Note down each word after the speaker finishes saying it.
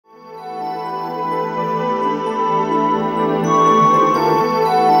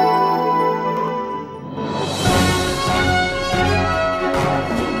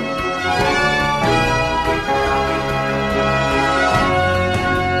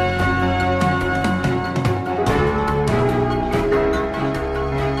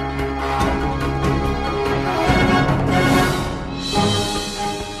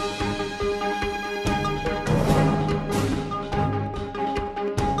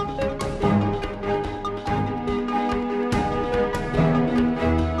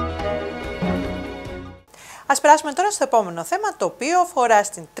περάσουμε τώρα στο επόμενο θέμα, το οποίο αφορά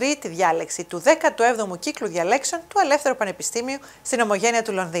στην τρίτη διάλεξη του 17ου κύκλου διαλέξεων του Ελεύθερου Πανεπιστήμιου στην Ομογένεια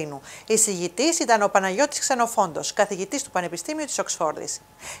του Λονδίνου. Εισηγητής ήταν ο Παναγιώτης Ξενοφώντος, καθηγητής του Πανεπιστήμιου της Οξφόρδης.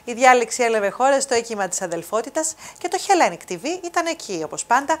 Η διάλεξη έλαβε χώρα στο οίκημα της Αδελφότητας και το Hellenic TV ήταν εκεί, όπως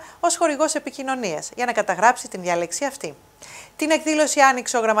πάντα, ως χορηγός επικοινωνίας για να καταγράψει την διάλεξη αυτή. Την εκδήλωση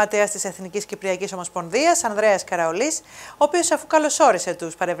άνοιξε ο γραμματέας της Εθνικής Κυπριακής Ομοσπονδίας, Ανδρέας Καραολής, ο οποίος, αφού καλωσόρισε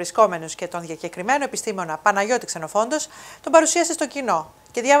τους παρευρισκόμενους και τον διακεκριμένο επιστήμονα Παναγιώτη Ξενοφώντος, τον παρουσίασε στο κοινό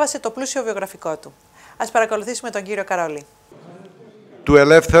και διάβασε το πλούσιο βιογραφικό του. Ας παρακολουθήσουμε τον κύριο Καραολή. Του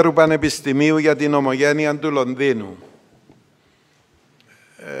Ελεύθερου Πανεπιστημίου για την Ομογένεια του Λονδίνου.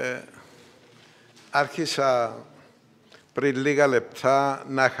 Άρχισα πριν λίγα λεπτά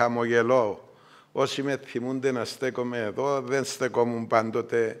να χαμογελώ. Όσοι με θυμούνται να στέκομαι εδώ, δεν στεκόμουν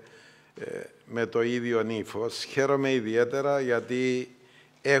πάντοτε με το ίδιο ύφος. Χαίρομαι ιδιαίτερα γιατί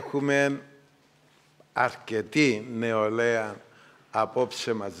έχουμε αρκετή νεολαία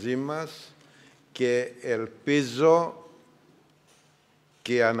απόψε μαζί μας και ελπίζω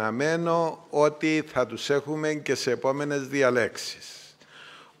και αναμένω ότι θα τους έχουμε και σε επόμενες διαλέξεις.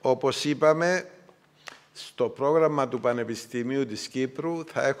 Όπως είπαμε, στο πρόγραμμα του Πανεπιστημίου της Κύπρου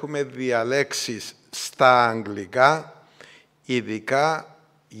θα έχουμε διαλέξεις στα αγγλικά, ειδικά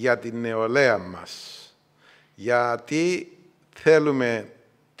για την νεολαία μας. Γιατί θέλουμε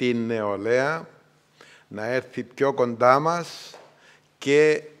την νεολαία να έρθει πιο κοντά μας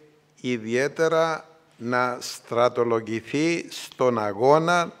και ιδιαίτερα να στρατολογηθεί στον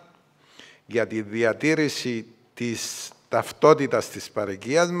αγώνα για τη διατήρηση της ταυτότητας της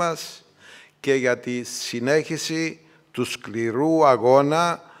παροικίας μας και για τη συνέχιση του σκληρού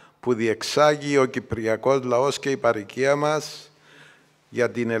αγώνα που διεξάγει ο Κυπριακός λαός και η παροικία μας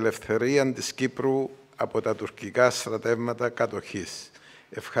για την ελευθερία της Κύπρου από τα τουρκικά στρατεύματα κατοχής.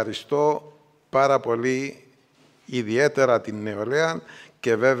 Ευχαριστώ πάρα πολύ ιδιαίτερα την νεολαία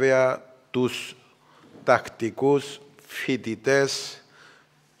και βέβαια τους τακτικούς φοιτητές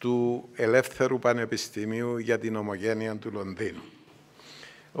του Ελεύθερου Πανεπιστημίου για την Ομογένεια του Λονδίνου.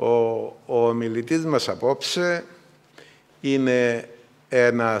 Ο ομιλητής μας απόψε είναι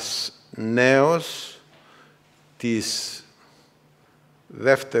ένας νέος της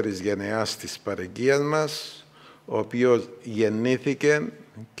δεύτερης γενεάς της παροικίας μας, ο οποίος γεννήθηκε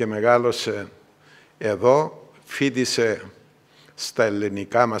και μεγάλωσε εδώ, φοιτήσε στα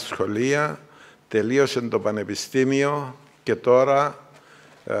ελληνικά μας σχολεία, τελείωσε το Πανεπιστήμιο και τώρα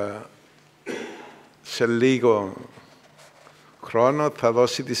σε λίγο χρόνο θα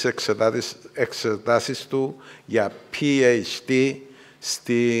δώσει τις εξετάσεις του για PhD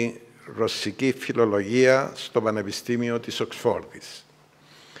στη ρωσική φιλολογία στο Πανεπιστήμιο της Οξφόρδης.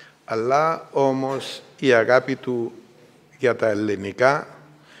 Αλλά όμως η αγάπη του για τα ελληνικά,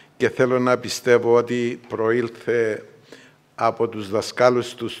 και θέλω να πιστεύω ότι προήλθε από τους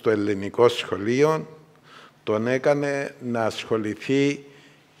δασκάλους του στο ελληνικό σχολείο, τον έκανε να ασχοληθεί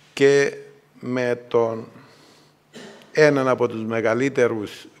και με έναν από τους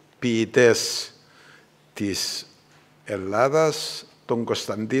μεγαλύτερους ποιητές της Ελλάδας, τον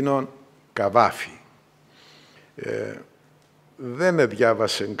Κωνσταντίνο Καβάφη. Δεν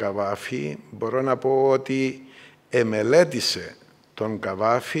διάβασε Καβάφη, μπορώ να πω ότι εμελέτησε τον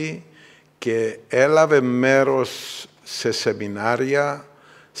Καβάφη και έλαβε μέρος σε σεμινάρια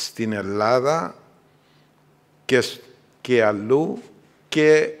στην Ελλάδα και αλλού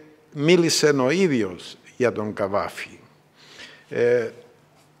και μίλησε ο ίδιος για τον Καβάφη.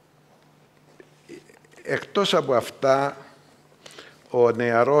 Εκτός από αυτά, ο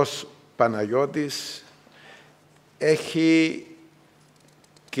νεαρός Παναγιώτης έχει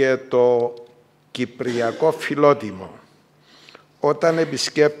και το κυπριακό φιλότιμο. Όταν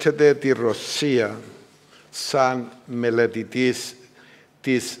επισκέπτεται τη Ρωσία σαν μελετητής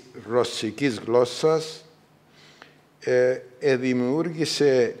της ρωσικής γλώσσας,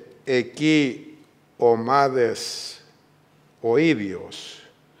 δημιούργησε εκεί ομάδες ο ίδιος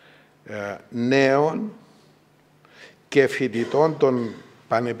νέων και φοιτητών των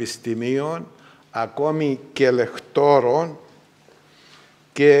πανεπιστημίων, ακόμη και λεκτόρων,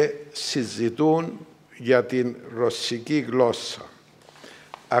 και συζητούν για την ρωσική γλώσσα.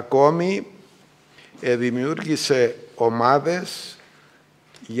 Ακόμη δημιούργησε ομάδες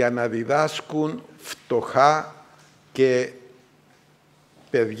για να διδάσκουν φτωχά και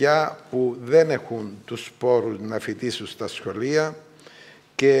παιδιά που δεν έχουν τους πόρους να φοιτήσουν στα σχολεία,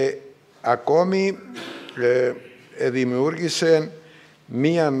 και ακόμη δημιούργησε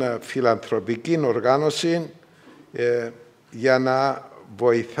μία φιλανθρωπική οργάνωση για να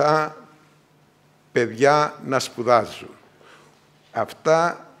βοηθά παιδιά να σπουδάζουν.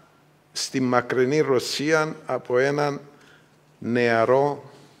 Αυτά στη μακρινή Ρωσία από έναν νεαρό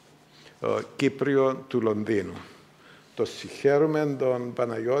Κύπριο του Λονδίνου. Το συγχαίρουμε τον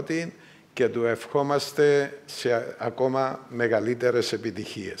Παναγιώτη και του ευχόμαστε σε ακόμα μεγαλύτερες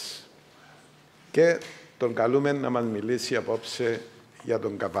επιτυχίες. Και τον καλούμε να μας μιλήσει απόψε για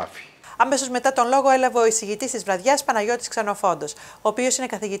τον Καβάφη. Αμέσως μετά τον λόγο έλαβε ο εισηγητής της βραδιάς Παναγιώτης Ξενοφώντος, ο οποίος είναι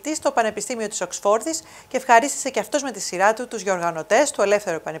καθηγητής στο Πανεπιστήμιο της Οξφόρδης και ευχαρίστησε και αυτός με τη σειρά του τους διοργανωτές του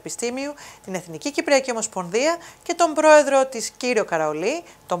Ελεύθερου Πανεπιστημίου, την Εθνική Κυπριακή Ομοσπονδία και τον πρόεδρο της κύριο Καραολή,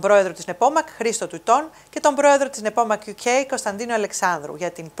 τον πρόεδρο της ΝΕΠΟΜΑΚ Χρήστο Τουτόν και τον πρόεδρο της ΝΕΠΟΜΑΚ UK Κωνσταντίνου Αλεξάνδρου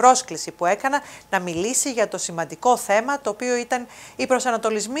για την πρόσκληση που έκανα να μιλήσει για το σημαντικό θέμα το οποίο ήταν οι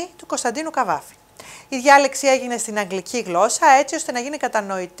προσανατολισμοί του Κωνσταντίνου Καβάφη. Η διάλεξη έγινε στην αγγλική γλώσσα έτσι ώστε να γίνει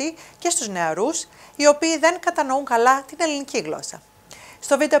κατανοητή και στους νεαρούς, οι οποίοι δεν κατανοούν καλά την ελληνική γλώσσα.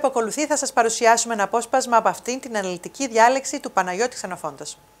 Στο βίντεο που ακολουθεί θα σας παρουσιάσουμε ένα απόσπασμα από αυτήν την αναλυτική διάλεξη του Παναγιώτη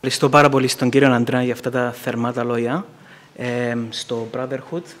Ξενοφώντος. Ευχαριστώ πάρα πολύ στον κύριο Ανδρέα για αυτά τα θερμά τα λόγια, στο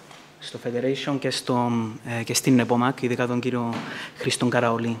Brotherhood, στο Federation και στην ΝΕΠΟΜΑΚ, ειδικά τον κύριο Χρήστο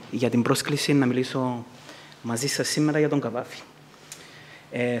Καραολή, για την πρόσκληση να μιλήσω μαζί σας σήμερα για τον Καβάφη.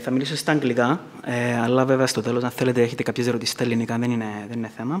 Θα μιλήσω στα αγγλικά, αλλά βέβαια στο τέλος, αν θέλετε, έχετε κάποιες ερωτήσεις στα ελληνικά, δεν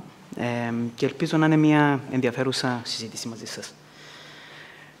είναι θέμα. Και ελπίζω να είναι μια ενδιαφέρουσα συζήτηση μαζί σας.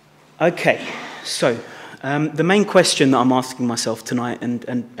 Okay, so the main question that I'm asking myself tonight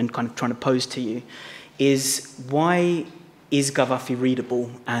and kind of trying to pose to you is why is Kavafi readable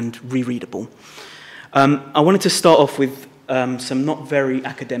and rereadable? I wanted to start off with some not very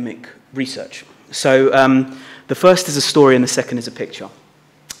academic research. So the first is a story and the second is a picture.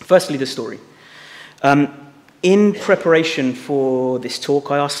 Firstly, the story. In preparation for this talk,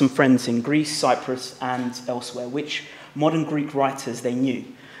 I asked some friends in Greece, Cyprus, and elsewhere which modern Greek writers they knew.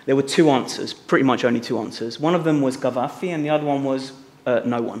 There were two answers, pretty much only two answers. One of them was Kavafi, and the other one was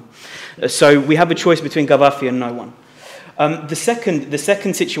no one. So we have a choice between Kavafi and no one. The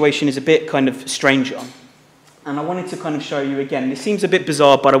second situation is a bit kind of stranger, and I wanted to kind of show you again. This seems a bit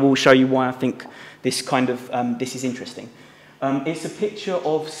bizarre, but I will show you why I think this is interesting. It's a picture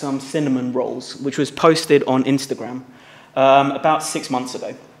of some cinnamon rolls, which was posted on Instagram about 6 months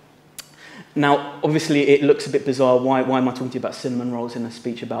ago. Now, obviously, it looks a bit bizarre. Why am I talking to you about cinnamon rolls in a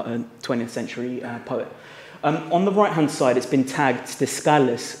speech about a 20th century poet? On the right-hand side, it's been tagged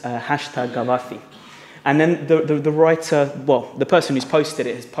Stiskalis, hashtag Kavafi. And then the writer, well, the person who's posted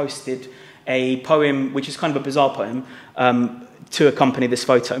it has posted a poem, which is kind of a bizarre poem, to accompany this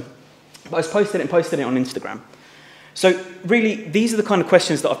photo. But it's posted it on Instagram. So really, these are the kind of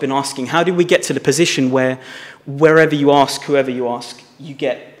questions that I've been asking. How do we get to the position where wherever you ask, whoever you ask, you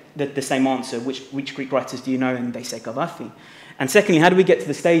get the same answer? Which Greek writers do you know? And they say Kavafi. And secondly, how do we get to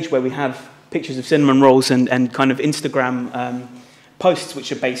the stage where we have pictures of cinnamon rolls and kind of Instagram posts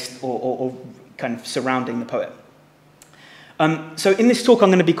which are based or kind of surrounding the poet? So in this talk, I'm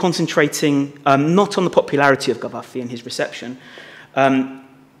going to be concentrating not on the popularity of Kavafi and his reception,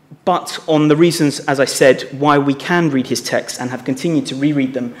 but on the reasons, as I said, why we can read his texts and have continued to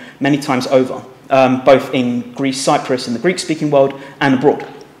reread them many times over, both in Greece, Cyprus, in the Greek-speaking world, and abroad.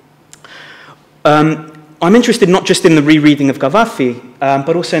 I'm interested not just in the rereading of Kavafi,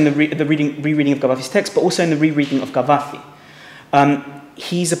 but also in the rereading of Kavafi's text, but also in the rereading of Kavafi.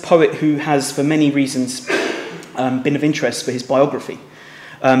 He's a poet who has, for many reasons, been of interest for his biography.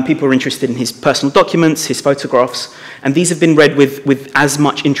 People are interested in his personal documents, his photographs, and these have been read with as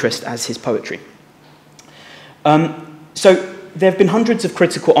much interest as his poetry. So there have been hundreds of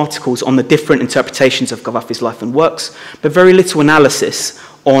critical articles on the different interpretations of Kavafi's life and works, but very little analysis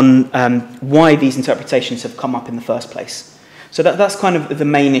on why these interpretations have come up in the first place. So that's kind of the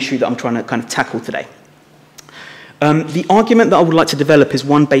main issue that I'm trying to kind of tackle today. The argument that I would like to develop is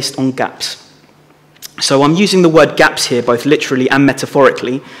one based on gaps. So I'm using the word gaps here, both literally and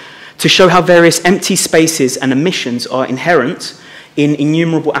metaphorically, to show how various empty spaces and omissions are inherent in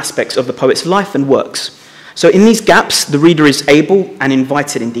innumerable aspects of the poet's life and works. So in these gaps, the reader is able, and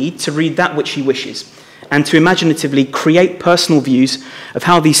invited indeed, to read that which he wishes, and to imaginatively create personal views of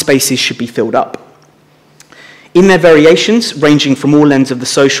how these spaces should be filled up. In their variations, ranging from all ends of the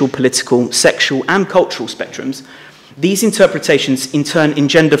social, political, sexual, and cultural spectrums, these interpretations in turn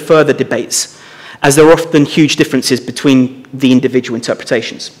engender further debates, as there are often huge differences between the individual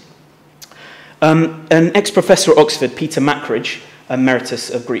interpretations. An ex-professor at Oxford, Peter Mackridge,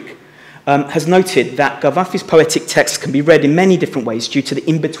 emeritus of Greek, has noted that Kavafi's poetic text can be read in many different ways due to the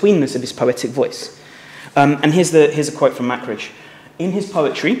in-betweenness of his poetic voice. And here's a quote from Mackridge. In his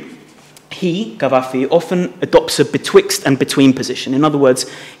poetry, he, Kavafi, often adopts a betwixt and between position. In other words,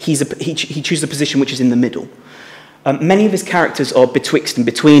 he chooses a position which is in the middle. Many of his characters are betwixt and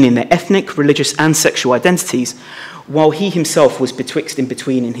between in their ethnic, religious, and sexual identities, while he himself was betwixt and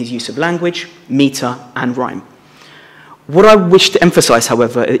between in his use of language, metre, and rhyme. What I wish to emphasize,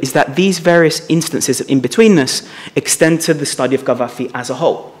 however, is that these various instances of in-betweenness extend to the study of Kavafy as a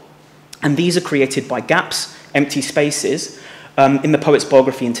whole. And these are created by gaps, empty spaces, in the poet's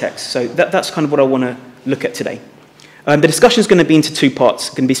biography and text. So that's kind of what I want to look at today. The discussion is going to be into two parts,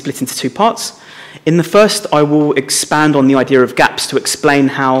 going to be split into two parts. In the first, I will expand on the idea of gaps to explain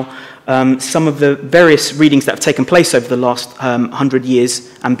how some of the various readings that have taken place over the last 100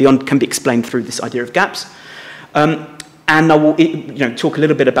 years and beyond can be explained through this idea of gaps. And I will talk a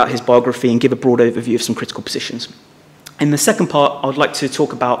little bit about his biography and give a broad overview of some critical positions. In the second part, I would like to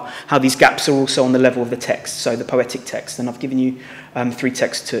talk about how these gaps are also on the level of the text, so the poetic text, and I've given you 3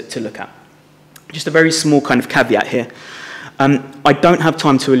 texts to look at. Just a very small kind of caveat here. I don't have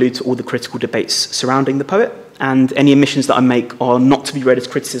time to allude to all the critical debates surrounding the poet, and any omissions that I make are not to be read as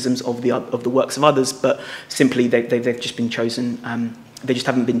criticisms of the works of others, but simply they've just been chosen, they just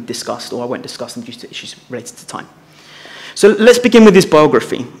haven't been discussed, or I won't discuss them due to issues related to time. So let's begin with his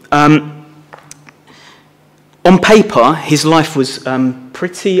biography. On paper, his life was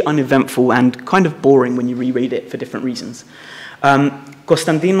pretty uneventful and kind of boring when you reread it for different reasons.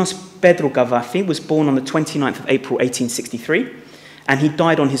 Konstantinos Pedro Kavafy was born on the 29th of April 1863, and he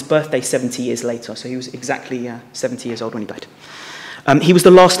died on his birthday 70 years later, so he was exactly 70 years old when he died. He was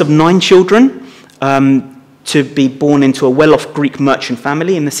the last of 9 children to be born into a well-off Greek merchant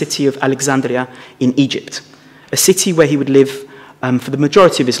family in the city of Alexandria in Egypt, a city where he would live for the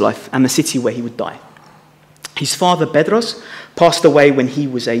majority of his life and the city where he would die. His father, Bedros, passed away when he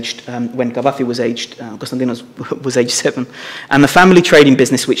was aged, when Kavafy was aged, Konstantinos was aged 7, and the family trading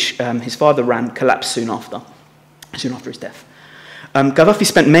business which his father ran collapsed soon after his death. Kavafy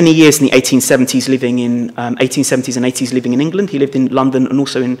spent many years in the 1870s and 80s living in England. He lived in London and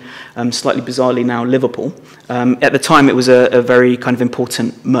also in, slightly bizarrely now, Liverpool. At the time, it was a very kind of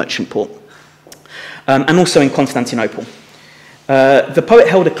important merchant port. And also in Constantinople. The poet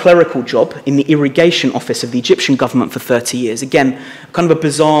held a clerical job in the irrigation office of the Egyptian government for 30 years. Again, kind of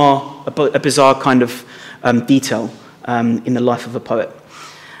a bizarre kind of detail in the life of a poet.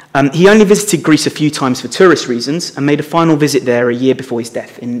 He only visited Greece a few times for tourist reasons and made a final visit there a year before his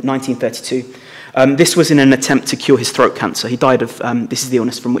death in 1932. This was in an attempt to cure his throat cancer. He died of, this is the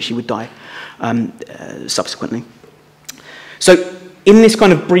illness from which he would die subsequently. So in this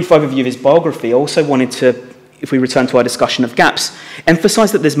kind of brief overview of his biography, I also wanted to, if we return to our discussion of gaps,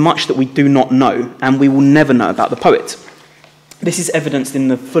 emphasize that there's much that we do not know and we will never know about the poet. This is evidenced in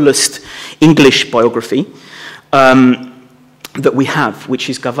the fullest English biography that we have, which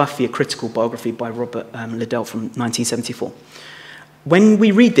is Kavafy, a critical biography by Robert Liddell from 1974. When we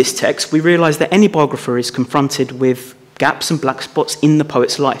read this text, we realize that any biographer is confronted with gaps and black spots in the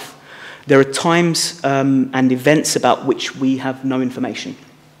poet's life. There are times and events about which we have no information.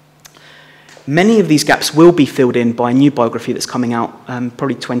 Many of these gaps will be filled in by a new biography that's coming out,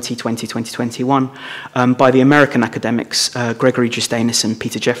 probably 2020, 2021, by the American academics Gregory Justainus and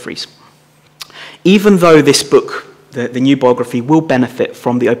Peter Jeffries. Even though this book, the new biography, will benefit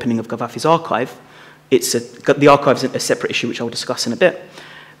from the opening of Kavafy's archive, the archive is a separate issue which I'll discuss in a bit,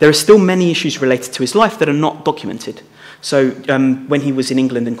 there are still many issues related to his life that are not documented. So when he was in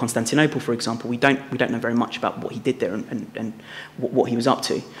England and Constantinople, for example, we don't know very much about what he did there and what he was up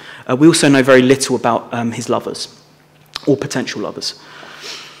to. We also know very little about his lovers, or potential lovers.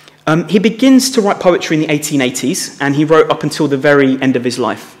 He begins to write poetry in the 1880s, and he wrote up until the very end of his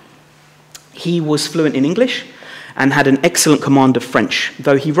life. He was fluent in English and had an excellent command of French,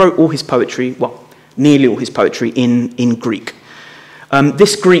 though he wrote all his poetry, well, nearly all his poetry, in Greek.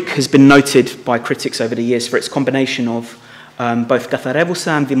 This Greek has been noted by critics over the years for its combination of both katharevousa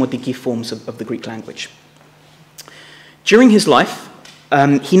and demotiki forms of the Greek language. During his life,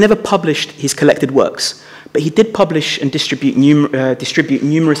 he never published his collected works, but he did publish and distribute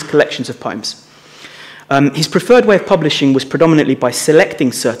numerous collections of poems. His preferred way of publishing was predominantly by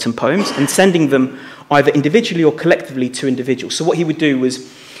selecting certain poems and sending them either individually or collectively to individuals. So what he would do was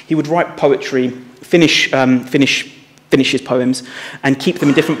he would write poetry, finish his poems, and keep them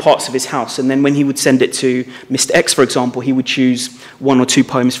in different parts of his house. And then when he would send it to Mr. X, for example, he would choose 1 or 2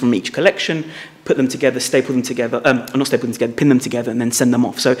 poems from each collection, put them together, staple them together, not staple them together, pin them together, and then send them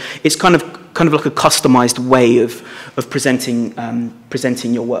off. So it's kind of like a customized way of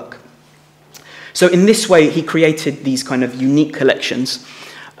presenting your work. So in this way, he created these kind of unique collections,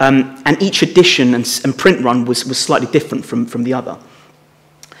 and each edition and print run was slightly different from the other.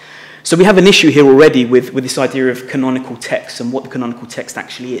 So we have an issue here already with this idea of canonical text and what the canonical text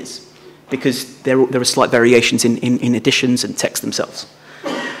actually is. because there are slight variations in editions and text themselves.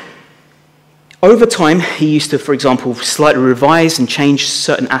 Over time, he used to, for example, slightly revise and change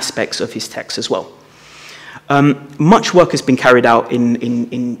certain aspects of his text as well. Much work has been carried out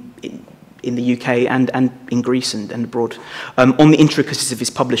in the UK and in Greece and abroad on the intricacies of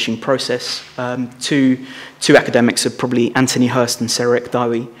his publishing process. Two academics are probably Anthony Hurst and Sarek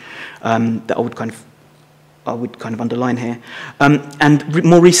Dawi that I would kind of underline here. And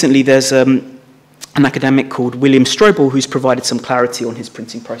more recently, there's an academic called William Strobel who's provided some clarity on his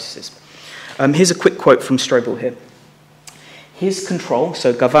printing processes. Here's a quick quote from Strobel here. His control,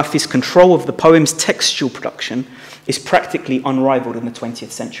 so Kavafy's control of the poem's textual production, is practically unrivaled in the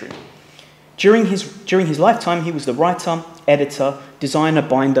 20th century. During his lifetime, he was the writer, editor, designer,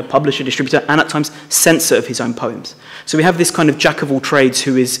 binder, publisher, distributor, and at times censor of his own poems. So we have this kind of jack of all trades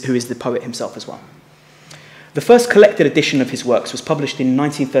who is the poet himself as well. The first collected edition of his works was published in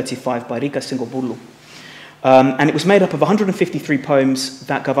 1935 by Rika Singobulu. And it was made up of 153 poems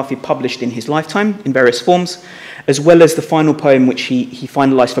that Kavafy published in his lifetime in various forms, as well as the final poem which he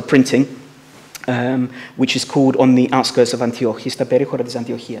finalized for printing, which is called On the Outskirts of Antioch, Στα περίχωρα της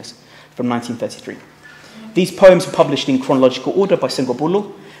Antiochias, from 1933. These poems were published in chronological order by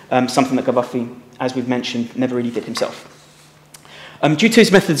Singobulu, something that Kavafy, as we've mentioned, never really did himself. Due to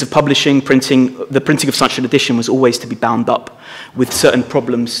his methods of publishing, the printing of such an edition was always to be bound up with certain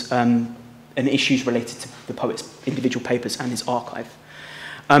problems and issues related to the poet's individual papers and his archive.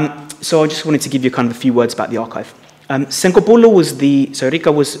 So I just wanted to give you kind of a few words about the archive. Rika Singobulu was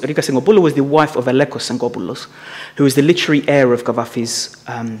the wife of Elekos Singoboulos, who was the literary heir of Kavafy's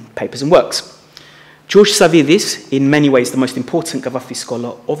papers and works. George Savidis, in many ways the most important Kavafy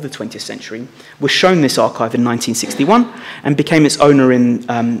scholar of the 20th century, was shown this archive in 1961 and became its owner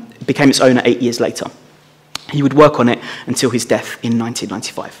 8 years later. He would work on it until his death in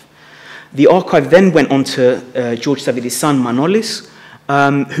 1995. The archive then went on to George Savidis' son Manolis,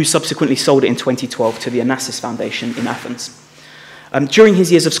 who subsequently sold it in 2012 to the Onassis Foundation in Athens. During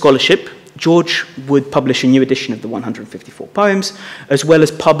his years of scholarship, George would publish a new edition of the 154 poems, as well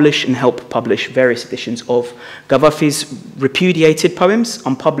as publish and help publish various editions of Kavafy's repudiated poems,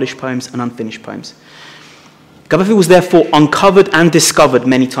 unpublished poems, and unfinished poems. Kavafy was therefore uncovered and discovered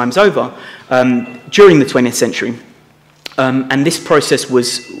many times over during the 20th century. And this process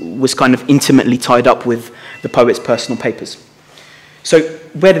was kind of intimately tied up with the poet's personal papers. So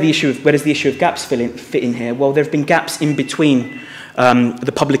where does the issue of gaps fit in here? Well, there have been gaps in between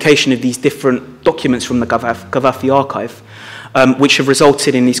the publication of these different documents from the Kavafy archive, which have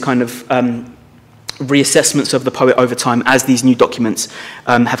resulted in these kind of reassessments of the poet over time as these new documents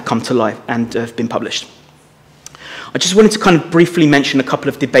have come to life and have been published. I just wanted to kind of briefly mention a couple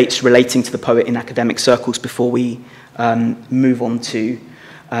of debates relating to the poet in academic circles before we move on to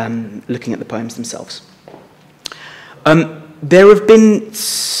looking at the poems themselves. There have been,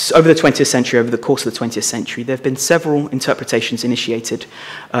 over the 20th century, over the course of the 20th century, there have been several interpretations initiated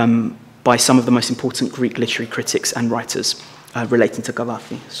by some of the most important Greek literary critics and writers relating to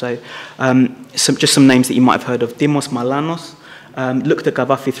Kavafy. So just some names that you might have heard of. Dimos Malanos looked at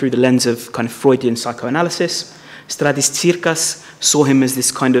Kavafy through the lens of kind of Freudian psychoanalysis. Stradis Tsirkas saw him as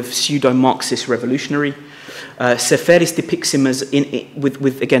this kind of pseudo-Marxist revolutionary. Seferis depicts him as,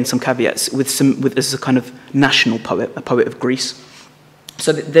 with again some caveats, as a kind of national poet, a poet of Greece.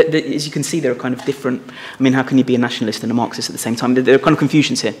 So as you can see, there are kind of different. I mean, how can you be a nationalist and a Marxist at the same time? There are kind of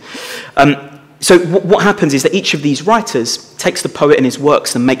confusions here. So what happens is that each of these writers takes the poet and his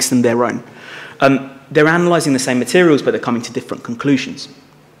works and makes them their own. They're analysing the same materials, but they're coming to different conclusions.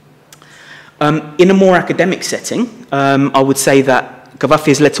 In a more academic setting, I would say that Kavafy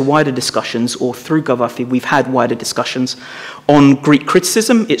has led to wider discussions, or through Kavafy we've had wider discussions on Greek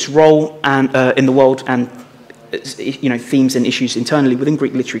criticism, its role in the world, and themes and issues internally within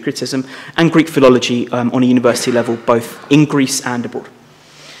Greek literary criticism, and Greek philology on a university level, both in Greece and abroad.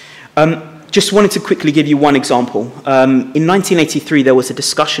 Just wanted to quickly give you one example. In 1983, there was a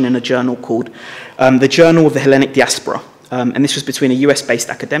discussion in a journal called the Journal of the Hellenic Diaspora. And this was between a US-based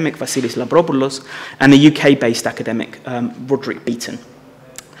academic, Vasilis Lambropoulos, and a UK-based academic, Roderick Beaton.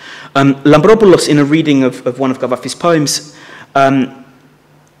 Lambropoulos, in a reading of one of Kavafy's poems,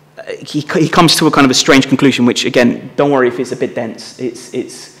 he comes to a kind of a strange conclusion, which, again, don't worry if it's a bit dense. It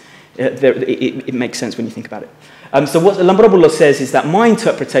makes sense when you think about it. So what Lambropoulos says is that my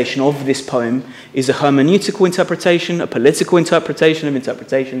interpretation of this poem is a hermeneutical interpretation, a political interpretation of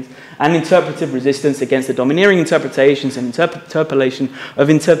interpretations, and interpretive resistance against the domineering interpretations and interpolation of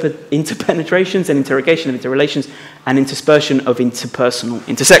interpenetrations and interrogation of interrelations and interspersion of interpersonal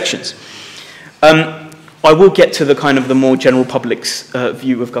intersections. I will get to the kind of the more general public's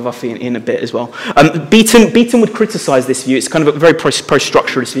view of Kavafy in a bit as well. Beaton would criticise this view. It's kind of a very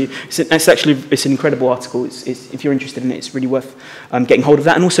post-structuralist view. It's an incredible article. If you're interested in it, it's really worth getting hold of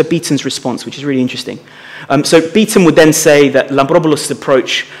that. And also Beaton's response, which is really interesting. So Beaton would then say that Lambropoulos'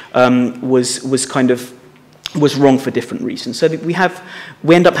 approach was wrong for different reasons. So that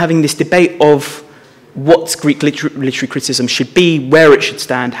we end up having this debate of what Greek literary criticism should be, where it should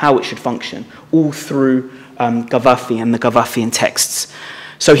stand, how it should function, all through Kavafy and the Kavafian texts.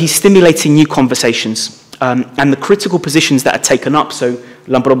 So he's stimulating new conversations, and the critical positions that are taken up, so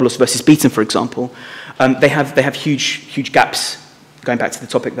Lambropoulos versus Beaton, for example, they have huge gaps, going back to the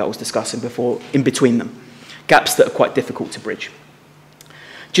topic that I was discussing before, in between them, gaps that are quite difficult to bridge.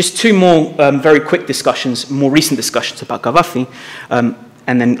 Just two more very quick discussions, more recent discussions about Kavafy,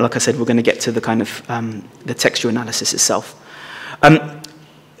 and then, like I said, we're going to get to the kind of the textual analysis itself.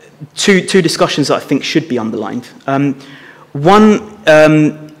 Two discussions that I think should be underlined. One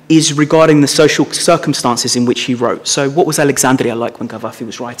is regarding the social circumstances in which he wrote. So what was Alexandria like when Kavafy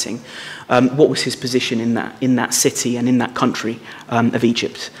was writing? What was his position in that city and in that country of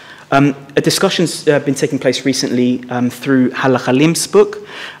Egypt? A discussion's been taking place recently through Hala Khalim's book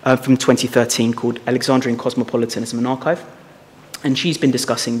from 2013 called Alexandrian Cosmopolitanism and Archive. And she's been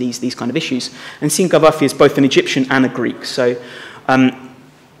discussing these kind of issues and seeing Kavafy as both an Egyptian and a Greek. So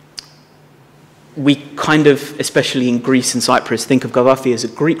we kind of, especially in Greece and Cyprus, think of Kavafy as a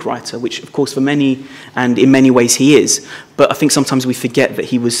Greek writer, which of course for many, and in many ways he is. But I think sometimes we forget that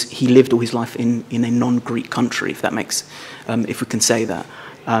he lived all his life in a non-Greek country, if that makes, if we can say that.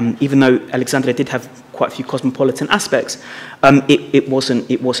 Even though Alexandria did have quite a few cosmopolitan aspects, it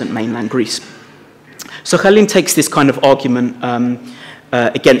wasn't mainland Greece. So Khalim takes this kind of argument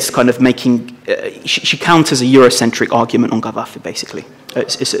against kind of making, she counters a Eurocentric argument on Kavafy, basically.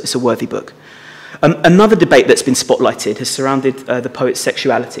 It's a worthy book. Another debate that's been spotlighted has surrounded the poet's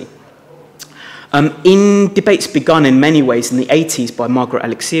sexuality. In debates begun in many ways in the 80s by Margaret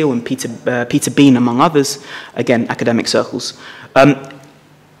Alexiou and Peter Bean, among others, again, academic circles,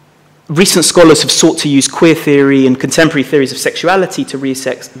 recent scholars have sought to use queer theory and contemporary theories of sexuality to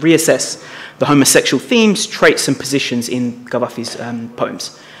reassess the homosexual themes, traits, and positions in Kavafy's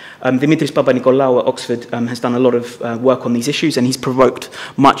poems. Dimitris Papanikolaou at Oxford has done a lot of work on these issues, and he's provoked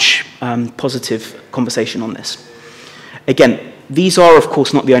much positive conversation on this. Again, these are, of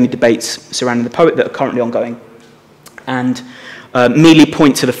course, not the only debates surrounding the poet that are currently ongoing, and merely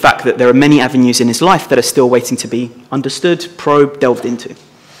point to the fact that there are many avenues in his life that are still waiting to be understood, probed, delved into.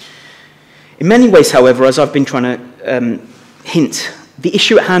 In many ways, however, as I've been trying to hint, the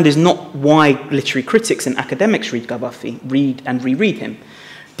issue at hand is not why literary critics and academics read Kavafy, read and reread him,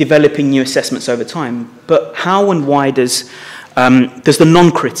 developing new assessments over time, but how and why does the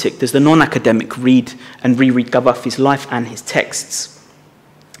non-critic, does the non-academic read and reread Kavafy's life and his texts?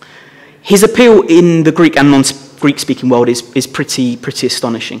 His appeal in the Greek and non-Greek-speaking world is pretty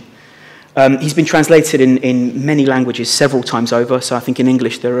astonishing. He's been translated in many languages several times over, so I think in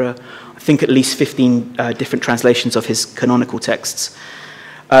English there are, I think, at least 15 different translations of his canonical texts.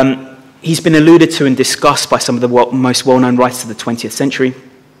 He's been alluded to and discussed by some of the most well-known writers of the 20th century.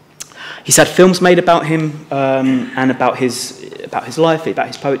 He's had films made about him and about his life, about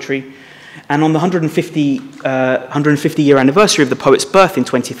his poetry. And on the 150-year anniversary of the poet's birth in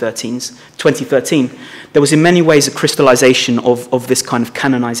 2013, there was in many ways a crystallization of this kind of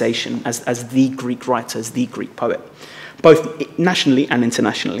canonization as the Greek writer, as the Greek poet, both nationally and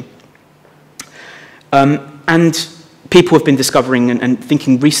internationally. And people have been discovering and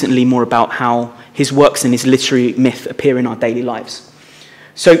thinking recently more about how his works and his literary myth appear in our daily lives.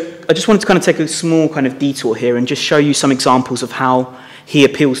 So I just wanted to kind of take a small kind of detour here and just show you some examples of how he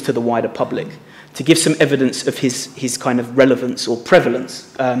appeals to the wider public, to give some evidence of his kind of relevance or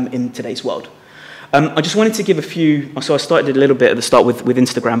prevalence in today's world. I just wanted to give a few, so I started a little bit at the start with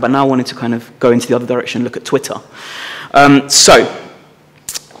Instagram, but now I wanted to kind of go into the other direction and look at Twitter. So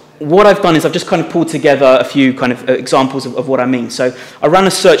what I've done is I've just kind of pulled together a few kind of examples of what I mean. So I ran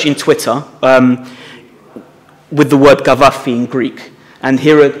a search in Twitter with the word Kavafy in Greek. And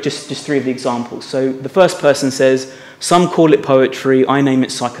here are just three of the examples. So the first person says, some call it poetry, I name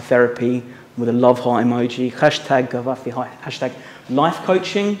it psychotherapy, with a love heart emoji, hashtag Kavafy, hashtag life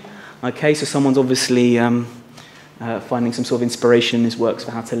coaching. Okay, so someone's obviously finding some sort of inspiration in his works for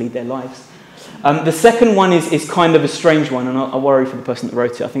how to lead their lives. The second one is kind of a strange one, and I worry for the person that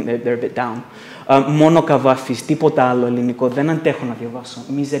wrote it. I think they're a bit down. Mono Kavafis, τίποτα άλλο ελληνικό, δεν αντέχω να διαβάσω,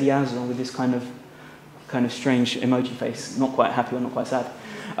 μιζεριάζω, with this kind of strange emoji face, not quite happy or not quite sad.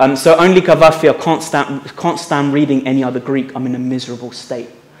 So only Kavafy, I can't stand reading any other Greek, I'm in a miserable state.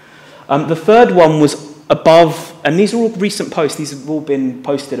 The third one was above, and these are all recent posts, these have all been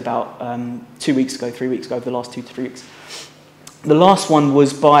posted about 2 weeks ago, 3 weeks ago, over the last 2 to 3 weeks. The last one was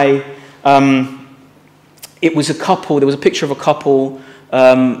by, it was a couple, there was a picture of a couple,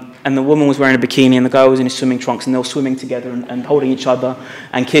 and the woman was wearing a bikini and the girl was in his swimming trunks, and they were swimming together and holding each other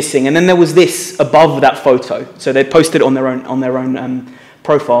and kissing. And then there was this above that photo. So they posted it on their own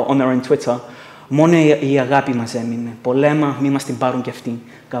profile, on their own Twitter. Μόνο η αγάπη μας έμεινε. Πολέμα, μη μας την πάρουν κι αυτοί.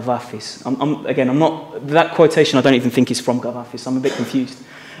 Καβάφης. Again, I'm not, that quotation I don't even think is from Kavafis. I'm a bit confused.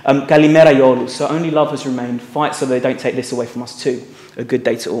 Kalimera για όλους. So only love has remained. Fight so they don't take this away from us too. A good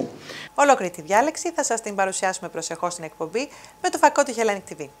day to all. Ολόκληρη τη διάλεξη θα σας την παρουσιάσουμε προσεχώς στην εκπομπή με το φακό του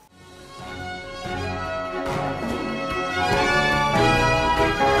Hellenic TV.